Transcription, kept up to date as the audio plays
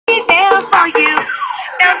for you.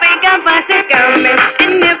 The bigger bus is coming,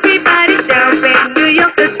 and everybody's jumping. New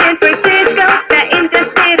York to San Francisco, the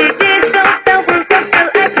intercity disco. The wheels are still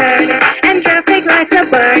a turning, and traffic lights are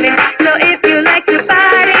burning. So if you like to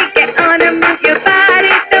party, get on and move your body.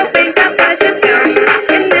 The bigger bus is coming,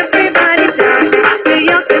 and everybody's jumping. New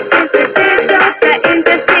York to San Francisco, the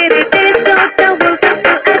intercity disco. The wheels are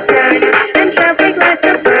still a turning, and traffic lights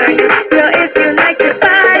are burning. So if you like to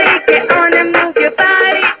party, get on and move your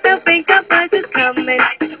body. The bigger bus is coming.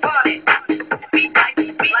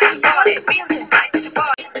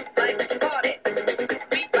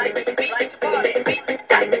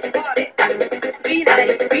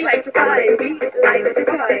 We like to party, we like to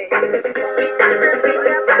party. The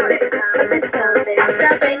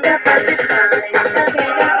bigger bus is coming,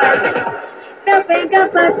 the bigger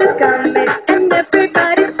bus is coming.